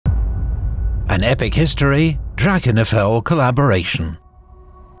An Epic History Drachenfell collaboration.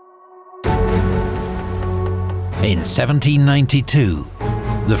 In 1792,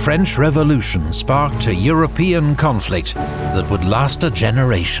 the French Revolution sparked a European conflict that would last a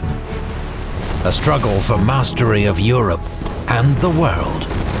generation. A struggle for mastery of Europe and the world.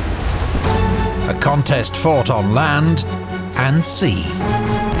 A contest fought on land and sea.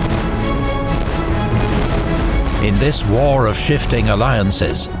 In this war of shifting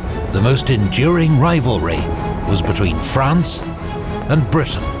alliances, the most enduring rivalry was between France and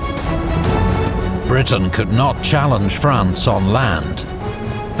Britain. Britain could not challenge France on land,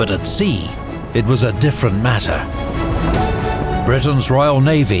 but at sea it was a different matter. Britain's Royal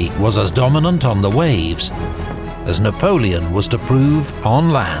Navy was as dominant on the waves as Napoleon was to prove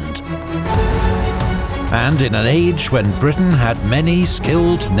on land. And in an age when Britain had many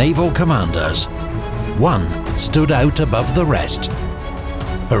skilled naval commanders, one stood out above the rest: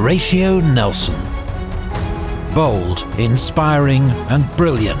 Horatio Nelson. Bold, inspiring and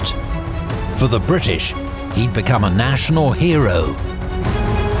brilliant. For the British, he'd become a national hero.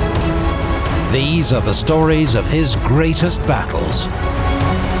 These are the stories of his greatest battles.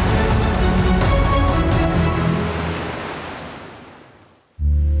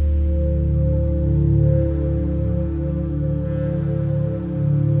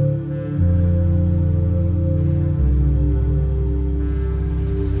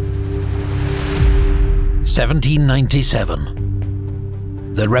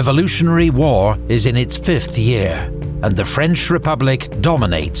 (1797). The Revolutionary War is in its 5th year, and the French Republic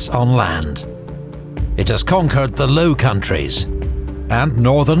dominates on land. It has conquered the Low Countries and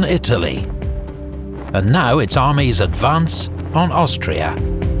northern Italy, and now its armies advance on Austria.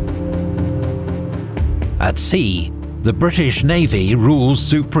 At sea, the British Navy rules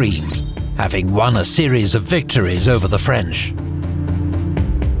supreme, having won a series of victories over the French.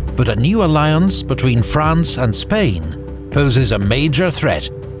 But a new alliance between France and Spain poses a major threat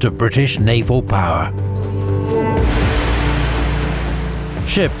to British naval power.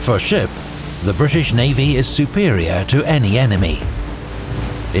 Ship for ship, the British Navy is superior to any enemy.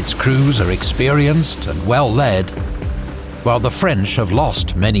 Its crews are experienced and well led, while the French have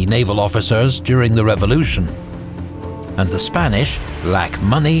lost many naval officers during the Revolution, and the Spanish lack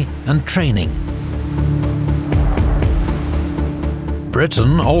money and training.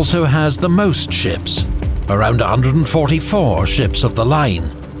 Britain also has the most ships, around 144 ships of the line,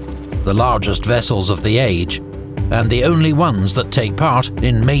 the largest vessels of the age, and the only ones that take part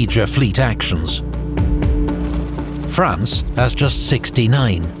in major fleet actions. France has just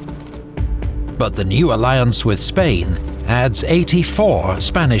 69. But the new alliance with Spain adds 84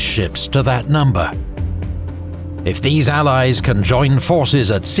 Spanish ships to that number. If these allies can join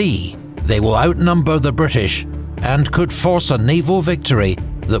forces at sea, they will outnumber the British and could force a naval victory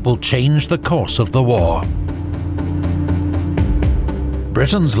that will change the course of the war.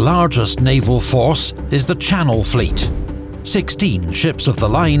 Britain's largest naval force is the Channel Fleet, 16 ships of the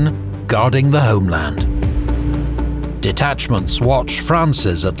line guarding the homeland. Detachments watch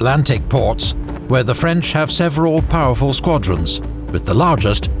France's Atlantic ports, where the French have several powerful squadrons, with the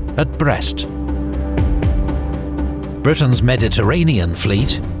largest at Brest. Britain's Mediterranean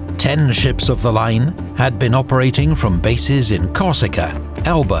fleet, 10 ships of the line, had been operating from bases in Corsica,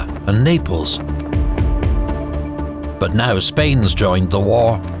 Elba and Naples. But now Spain's joined the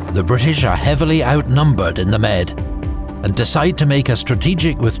war, the British are heavily outnumbered in the Med, and decide to make a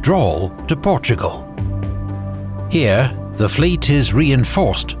strategic withdrawal to Portugal. Here, the fleet is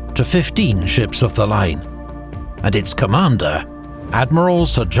reinforced to 15 ships of the line, and its commander, Admiral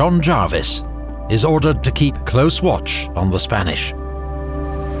Sir John Jervis, is ordered to keep close watch on the Spanish.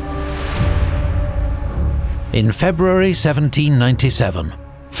 In February 1797,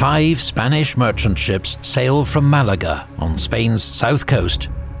 5 Spanish merchant ships sailed from Malaga on Spain's south coast,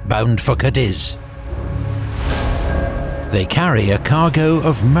 bound for Cadiz. They carry a cargo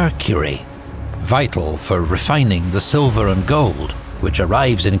of mercury, vital for refining the silver and gold which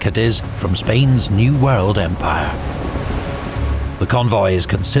arrives in Cadiz from Spain's New World Empire. The convoy is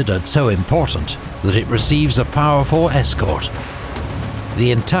considered so important that it receives a powerful escort.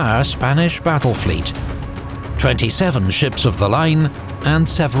 The entire Spanish battle fleet, 27 ships of the line and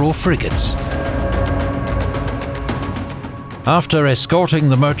several frigates. After escorting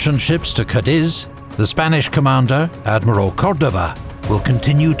the merchant ships to Cadiz, the Spanish commander, Admiral Cordova, will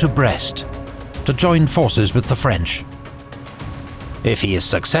continue to Brest to join forces with the French. If he is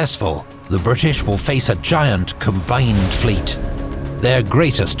successful, the British will face a giant combined fleet, their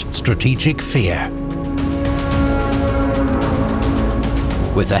greatest strategic fear.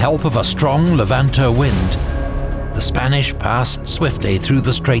 With the help of a strong Levanter wind, the Spanish pass swiftly through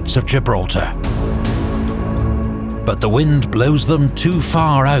the Straits of Gibraltar. But the wind blows them too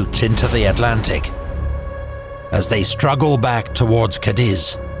far out into the Atlantic. As they struggle back towards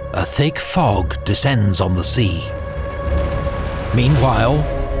Cadiz, a thick fog descends on the sea. Meanwhile,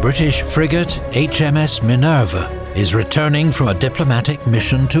 British frigate HMS Minerva is returning from a diplomatic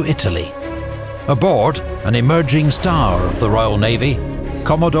mission to Italy. Aboard, an emerging star of the Royal Navy,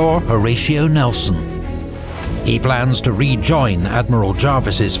 Commodore Horatio Nelson. He plans to rejoin Admiral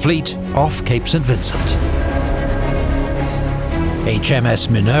Jervis's fleet off Cape St. Vincent. HMS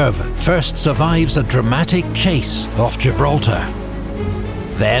Minerva first survives a dramatic chase off Gibraltar.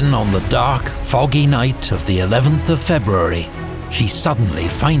 Then, on the dark, foggy night of the 11th of February, she suddenly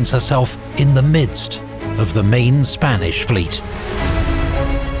finds herself in the midst of the main Spanish fleet.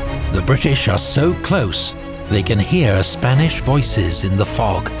 The British are so close, they can hear Spanish voices in the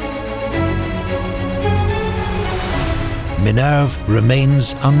fog. Minerva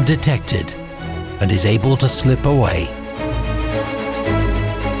remains undetected and is able to slip away.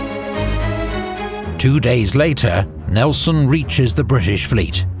 2 days later, Nelson reaches the British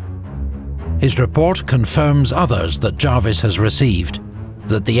fleet. His report confirms others that Jervis has received,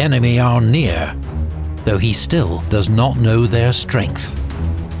 that the enemy are near, though he still does not know their strength.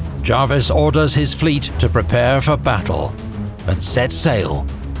 Jervis orders his fleet to prepare for battle and set sail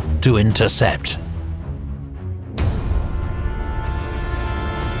to intercept.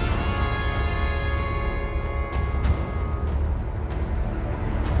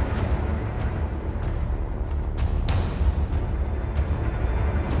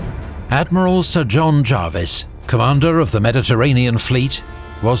 Admiral Sir John Jervis, commander of the Mediterranean Fleet,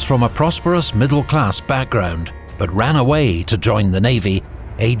 was from a prosperous middle-class background, but ran away to join the Navy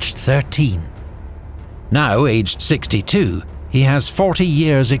aged 13. Now aged 62, he has 40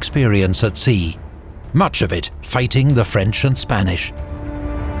 years' experience at sea, much of it fighting the French and Spanish.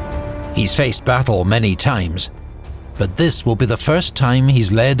 He's faced battle many times, but this will be the first time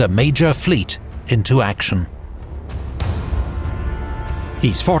he's led a major fleet into action.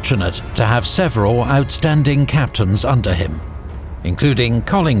 He's fortunate to have several outstanding captains under him, including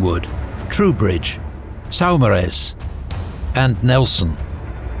Collingwood, Troubridge, Saumarez, and Nelson,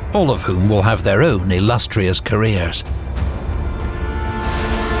 all of whom will have their own illustrious careers.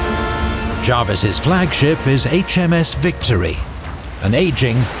 Jervis's flagship is HMS Victory, an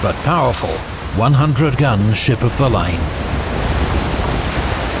aging but powerful 100-gun ship of the line.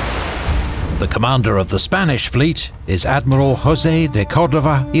 The commander of the Spanish fleet is Admiral José de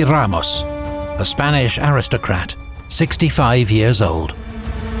Córdoba y Ramos, a Spanish aristocrat, 65 years old.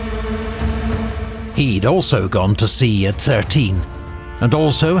 He'd also gone to sea at 13, and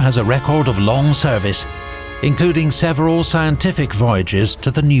also has a record of long service, including several scientific voyages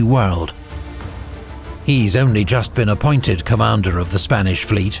to the New World. He's only just been appointed commander of the Spanish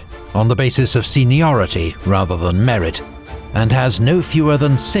fleet, on the basis of seniority rather than merit, and has no fewer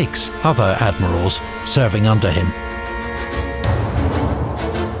than 6 other admirals serving under him.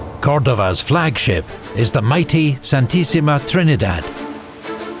 Cordova's flagship is the mighty Santísima Trinidad.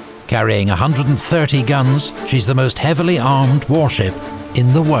 Carrying 130 guns, she's the most heavily armed warship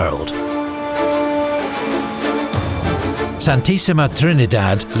in the world. Santísima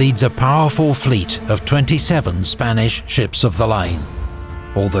Trinidad leads a powerful fleet of 27 Spanish ships of the line,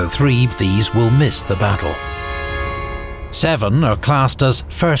 although 3 of these will miss the battle. 7 are classed as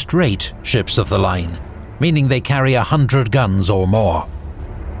first-rate ships of the line, meaning they carry 100 guns or more.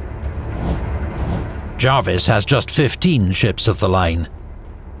 Jervis has just 15 ships of the line,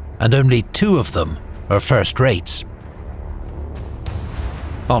 and only 2 of them are first-rates.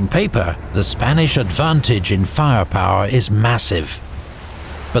 On paper, the Spanish advantage in firepower is massive,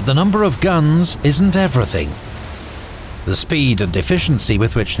 but the number of guns isn't everything. The speed and efficiency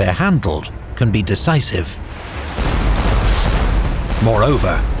with which they're handled can be decisive.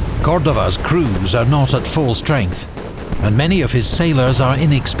 Moreover, Cordova's crews are not at full strength, and many of his sailors are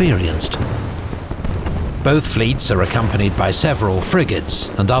inexperienced. Both fleets are accompanied by several frigates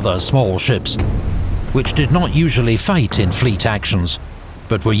and other small ships, which did not usually fight in fleet actions,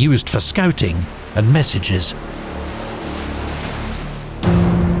 but were used for scouting and messages.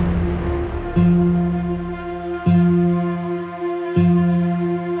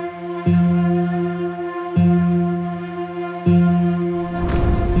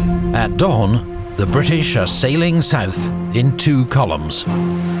 At dawn, the British are sailing south in 2 columns.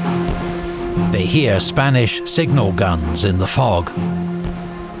 They hear Spanish signal guns in the fog,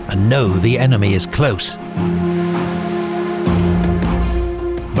 and know the enemy is close.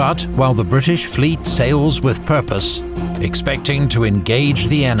 But while the British fleet sails with purpose, expecting to engage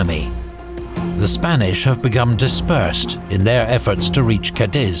the enemy, the Spanish have become dispersed in their efforts to reach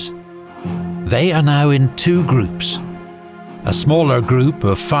Cadiz. They are now in two groups. A smaller group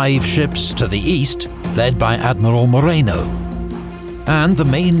of 5 ships to the east, led by Admiral Moreno, and the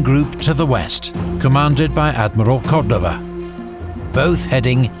main group to the west, commanded by Admiral Cordova, both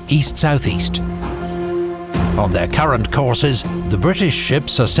heading east-southeast. On their current courses, the British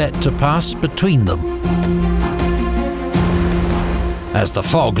ships are set to pass between them. As the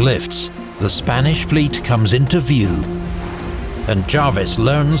fog lifts, the Spanish fleet comes into view, and Jervis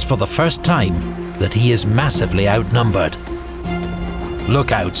learns for the first time that he is massively outnumbered.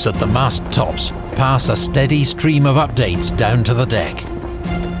 Lookouts at the mast tops pass a steady stream of updates down to the deck.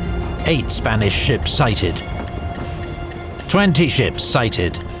 8 Spanish ships sighted. 20 ships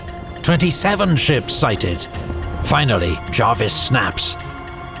sighted. 27 ships sighted. Finally, Jervis snaps.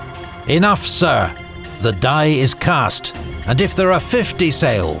 "Enough, sir. The die is cast, and if there are 50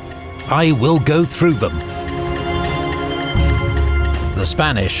 sail, I will go through them." The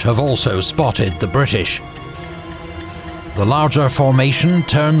Spanish have also spotted the British. The larger formation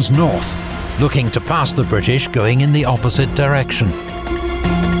turns north, looking to pass the British going in the opposite direction.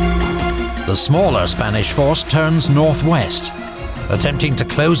 The smaller Spanish force turns northwest, attempting to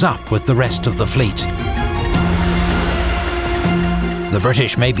close up with the rest of the fleet. The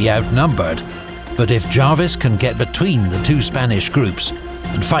British may be outnumbered, but if Jervis can get between the two Spanish groups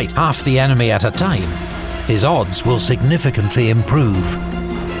and fight half the enemy at a time, his odds will significantly improve.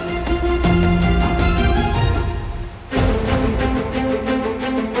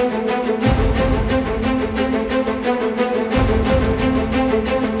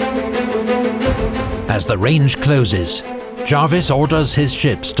 As the range closes, Jervis orders his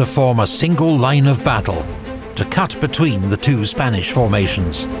ships to form a single line of battle to cut between the two Spanish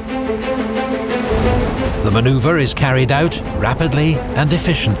formations. The manoeuvre is carried out rapidly and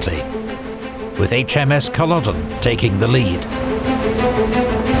efficiently, with HMS Culloden taking the lead.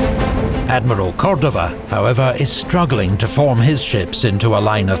 Admiral Cordova, however, is struggling to form his ships into a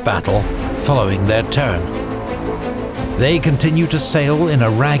line of battle following their turn. They continue to sail in a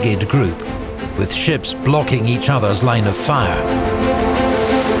ragged group, with ships blocking each other's line of fire.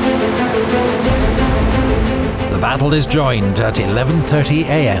 The battle is joined at 11:30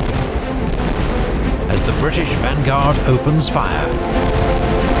 AM as the British vanguard opens fire.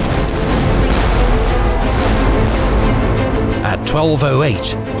 At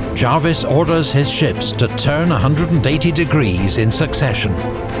 12:08, Jervis orders his ships to turn 180 degrees in succession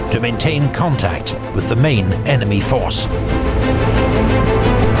to maintain contact with the main enemy force.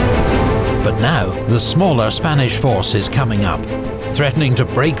 But now, the smaller Spanish force is coming up, threatening to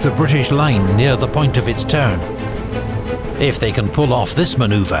break the British line near the point of its turn. If they can pull off this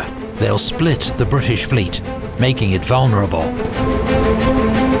manoeuvre, they'll split the British fleet, making it vulnerable.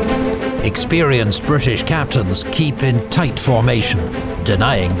 Experienced British captains keep in tight formation,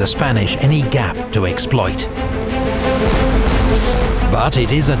 denying the Spanish any gap to exploit. But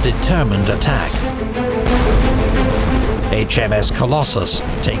it is a determined attack. HMS Colossus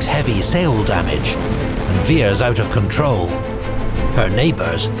takes heavy sail damage and veers out of control. Her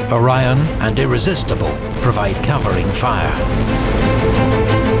neighbours, Orion and Irresistible, provide covering fire.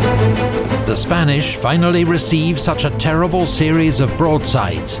 The Spanish finally receive such a terrible series of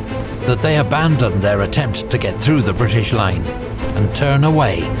broadsides that they abandon their attempt to get through the British line and turn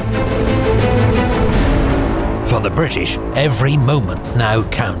away. For the British, every moment now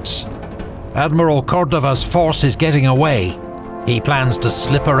counts. Admiral Cordova's force is getting away. He plans to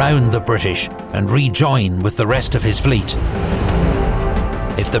slip around the British and rejoin with the rest of his fleet.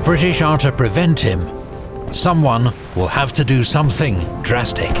 If the British are to prevent him, someone will have to do something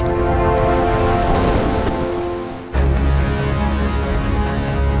drastic.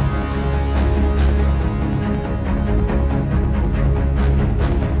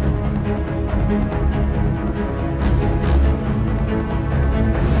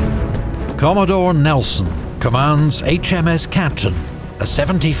 Commodore Nelson commands HMS Captain, a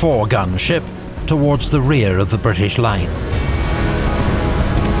 74-gun ship, towards the rear of the British line.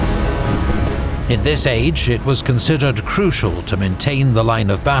 In this age, it was considered crucial to maintain the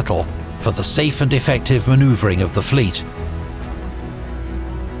line of battle for the safe and effective manoeuvring of the fleet.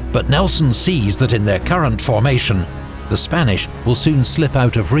 But Nelson sees that in their current formation, the Spanish will soon slip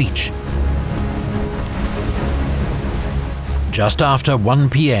out of reach. Just after 1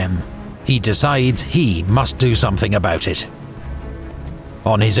 PM, he decides he must do something about it.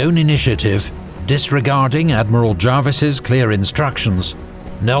 On his own initiative, disregarding Admiral Jervis's clear instructions,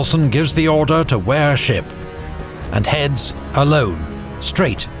 Nelson gives the order to wear ship and heads, alone,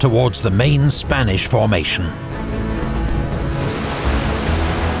 straight towards the main Spanish formation.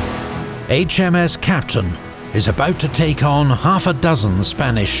 HMS Captain is about to take on half a dozen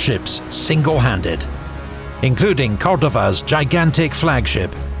Spanish ships single-handed, including Cordova's gigantic flagship,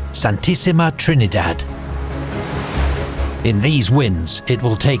 Santísima Trinidad. In these winds, it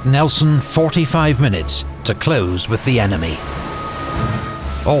will take Nelson 45 minutes to close with the enemy.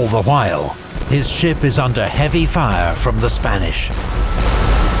 All the while, his ship is under heavy fire from the Spanish.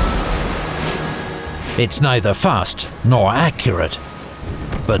 It's neither fast nor accurate,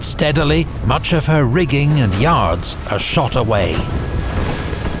 but steadily, much of her rigging and yards are shot away.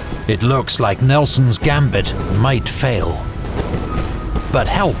 It looks like Nelson's gambit might fail. But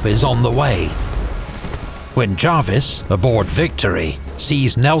help is on the way. When Jervis, aboard Victory,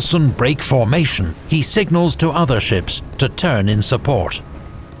 sees Nelson break formation, he signals to other ships to turn in support.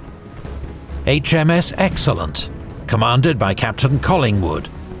 HMS Excellent, commanded by Captain Collingwood,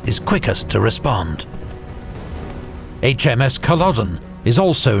 is quickest to respond. HMS Culloden is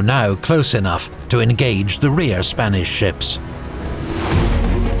also now close enough to engage the rear Spanish ships.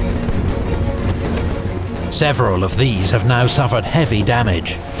 Several of these have now suffered heavy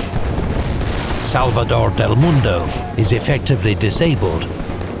damage. Salvador del Mundo is effectively disabled.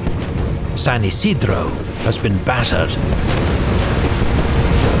 San Isidro has been battered.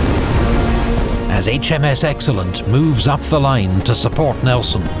 As HMS Excellent moves up the line to support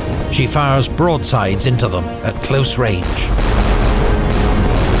Nelson, she fires broadsides into them at close range.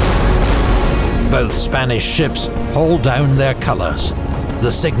 Both Spanish ships haul down their colours, the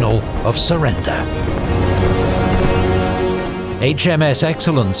signal of surrender. HMS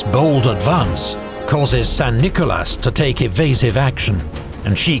Excellent's bold advance causes San Nicolas to take evasive action,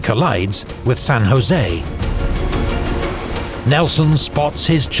 and she collides with San Jose. Nelson spots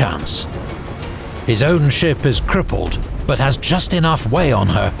his chance. His own ship is crippled, but has just enough way on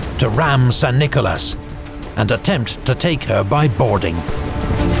her to ram San Nicolas and attempt to take her by boarding.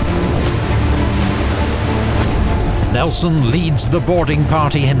 Nelson leads the boarding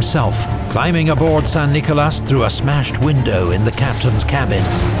party himself, climbing aboard San Nicolas through a smashed window in the captain's cabin.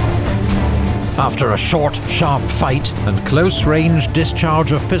 After a short, sharp fight and close-range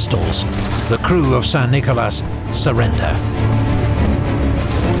discharge of pistols, the crew of San Nicolas surrender.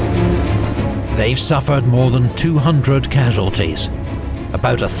 They've suffered more than 200 casualties,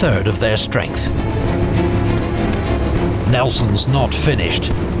 about a third of their strength. Nelson's not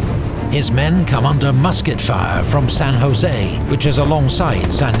finished. His men come under musket fire from San Jose, which is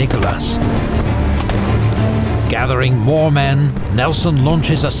alongside San Nicolas. Gathering more men, Nelson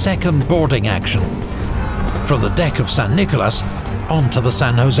launches a second boarding action from the deck of San Nicolas onto the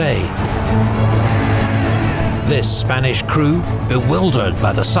San Jose. This Spanish crew, bewildered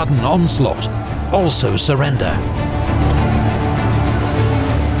by the sudden onslaught, also surrender.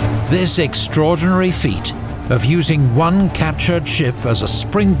 This extraordinary feat of using one captured ship as a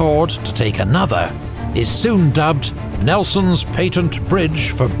springboard to take another is soon dubbed Nelson's patent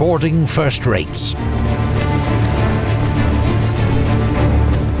bridge for boarding first-rates.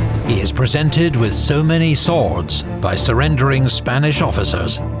 He is presented with so many swords by surrendering Spanish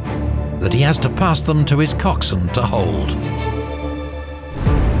officers that he has to pass them to his coxswain to hold.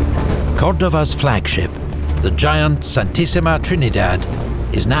 Cordova's flagship, the giant Santísima Trinidad,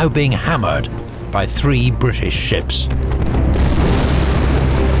 is now being hammered by 3 British ships.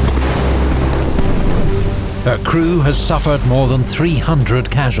 Her crew has suffered more than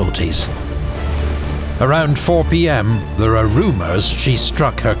 300 casualties. Around 4 p.m, there are rumours she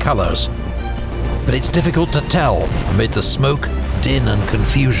struck her colours, but it's difficult to tell amid the smoke, din and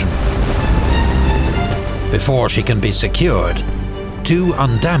confusion. Before she can be secured, 2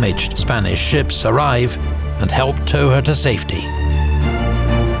 undamaged Spanish ships arrive and help tow her to safety.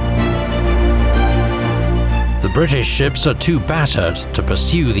 The British ships are too battered to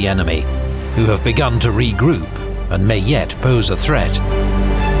pursue the enemy, who have begun to regroup and may yet pose a threat.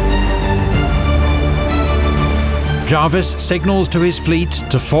 Jervis signals to his fleet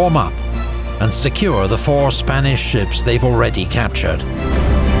to form up and secure the 4 Spanish ships they've already captured.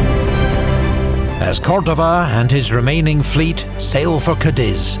 As Cordova and his remaining fleet sail for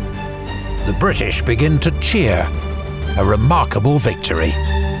Cadiz, the British begin to cheer, a remarkable victory.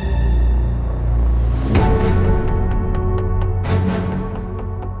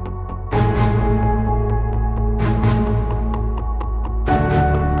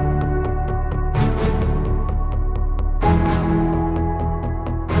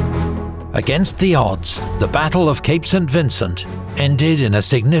 Against the odds, the Battle of Cape St. Vincent ended in a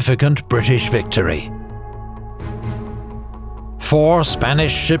significant British victory. 4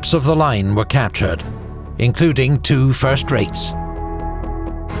 Spanish ships of the line were captured, including 2 first-rates.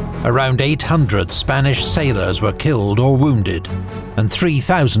 Around 800 Spanish sailors were killed or wounded, and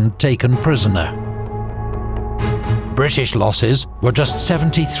 3,000 taken prisoner. British losses were just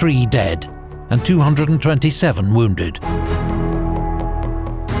 73 dead and 227 wounded.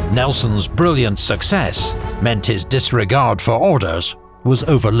 Nelson's brilliant success meant his disregard for orders was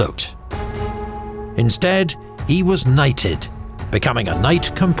overlooked. Instead, he was knighted, becoming a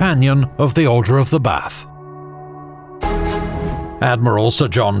Knight Companion of the Order of the Bath. Admiral Sir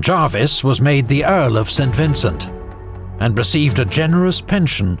John Jervis was made the Earl of St. Vincent and received a generous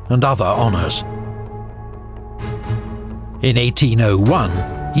pension and other honours. In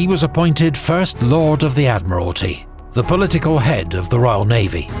 1801, he was appointed First Lord of the Admiralty, the political head of the Royal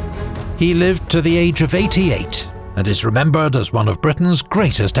Navy. He lived to the age of 88 and is remembered as one of Britain's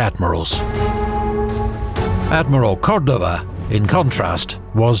greatest admirals. Admiral Cordova, in contrast,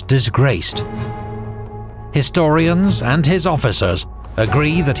 was disgraced. Historians and his officers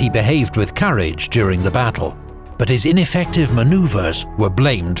agree that he behaved with courage during the battle, but his ineffective manoeuvres were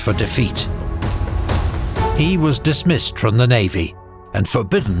blamed for defeat. He was dismissed from the Navy and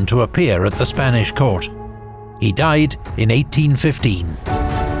forbidden to appear at the Spanish court. He died in 1815.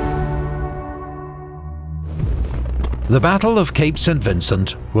 The Battle of Cape St.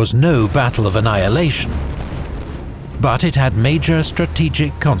 Vincent was no battle of annihilation, but it had major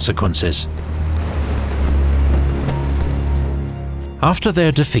strategic consequences. After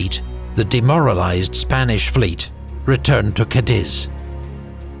their defeat, the demoralized Spanish fleet returned to Cadiz,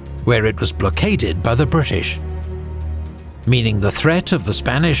 where it was blockaded by the British, meaning the threat of the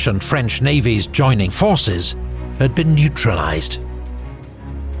Spanish and French navies joining forces had been neutralized.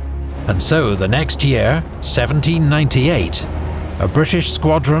 And so the next year, 1798, a British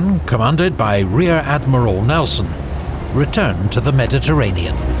squadron commanded by Rear Admiral Nelson returned to the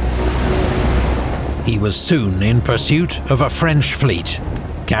Mediterranean. He was soon in pursuit of a French fleet,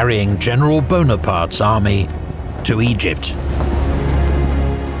 carrying General Bonaparte's army to Egypt.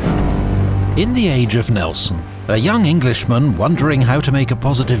 In the age of Nelson, a young Englishman wondering how to make a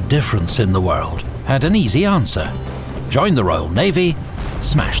positive difference in the world had an easy answer: join the Royal Navy,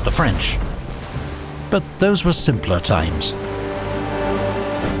 smash the French. But those were simpler times.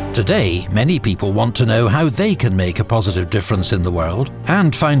 Today, many people want to know how they can make a positive difference in the world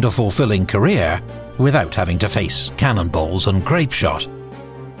and find a fulfilling career without having to face cannonballs and grape shot.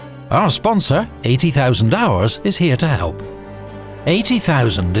 Our sponsor, 80,000 Hours, is here to help.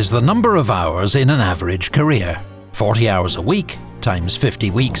 80,000 is the number of hours in an average career. 40 hours a week, times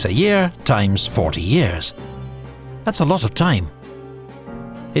 50 weeks a year, times 40 years. That's a lot of time.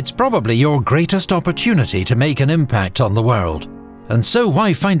 It's probably your greatest opportunity to make an impact on the world. And so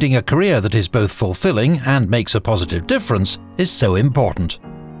why finding a career that is both fulfilling and makes a positive difference is so important.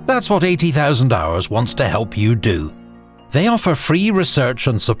 That's what 80,000 Hours wants to help you do. They offer free research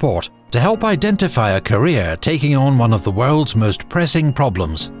and support to help identify a career taking on one of the world's most pressing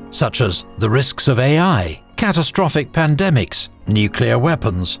problems, such as the risks of AI, catastrophic pandemics, nuclear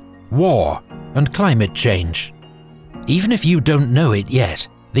weapons, war, and climate change. Even if you don't know it yet,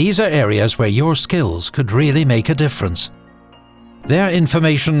 these are areas where your skills could really make a difference. Their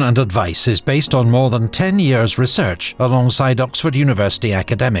information and advice is based on more than 10 years' research alongside Oxford University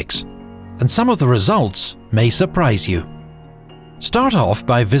academics, and some of the results may surprise you. Start off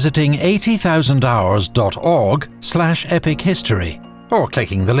by visiting 80,000hours.org/epichistory or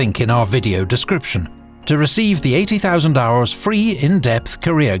clicking the link in our video description to receive the 80,000 Hours free in-depth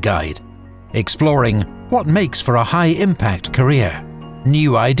career guide, exploring what makes for a high-impact career,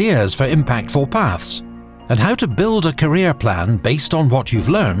 new ideas for impactful paths, and how to build a career plan based on what you've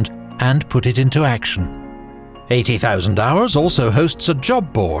learned and put it into action. 80,000 Hours also hosts a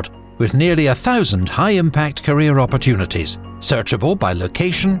job board with nearly 1,000 high-impact career opportunities, searchable by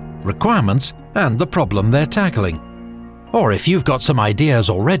location, requirements, and the problem they're tackling. Or if you've got some ideas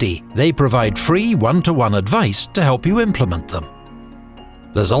already, they provide free one-to-one advice to help you implement them.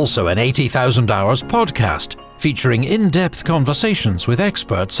 There's also an 80,000 Hours podcast featuring in-depth conversations with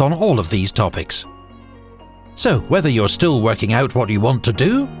experts on all of these topics. So, whether you're still working out what you want to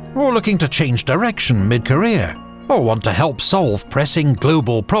do, or looking to change direction mid-career, or want to help solve pressing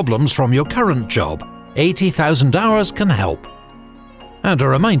global problems from your current job, 80,000 Hours can help. And a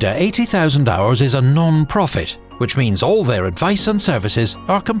reminder, 80,000 Hours is a non-profit, which means all their advice and services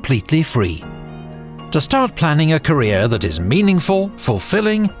are completely free. To start planning a career that is meaningful,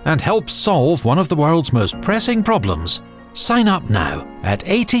 fulfilling, and helps solve one of the world's most pressing problems, sign up now at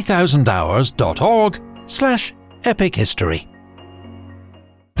 80,000hours.org/epichistory.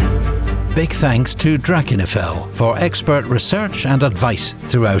 Big thanks to Drakenifel for expert research and advice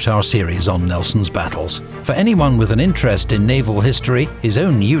throughout our series on Nelson's battles. For anyone with an interest in naval history, his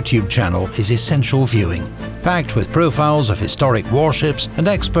own YouTube channel is essential viewing, packed with profiles of historic warships and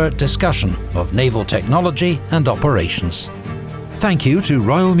expert discussion of naval technology and operations. Thank you to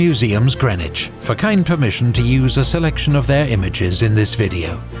Royal Museums Greenwich for kind permission to use a selection of their images in this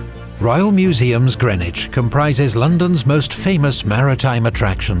video. Royal Museums Greenwich comprises London's most famous maritime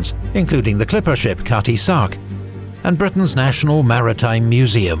attractions, including the clipper ship Cutty Sark, and Britain's National Maritime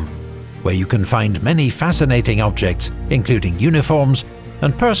Museum, where you can find many fascinating objects, including uniforms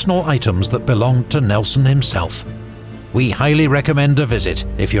and personal items that belonged to Nelson himself. We highly recommend a visit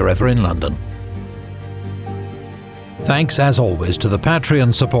if you're ever in London. Thanks as always to the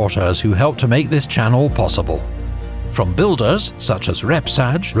Patreon supporters who helped to make this channel possible. From builders such as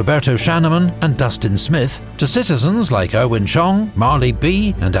Repsaj, Roberto Shanneman and Dustin Smith, to citizens like Erwin Chong, Marley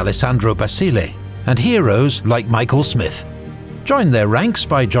B and Alessandro Basile, and heroes like Michael Smith. Join their ranks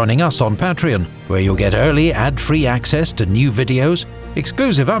by joining us on Patreon, where you'll get early ad-free access to new videos,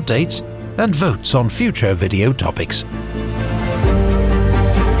 exclusive updates, and votes on future video topics.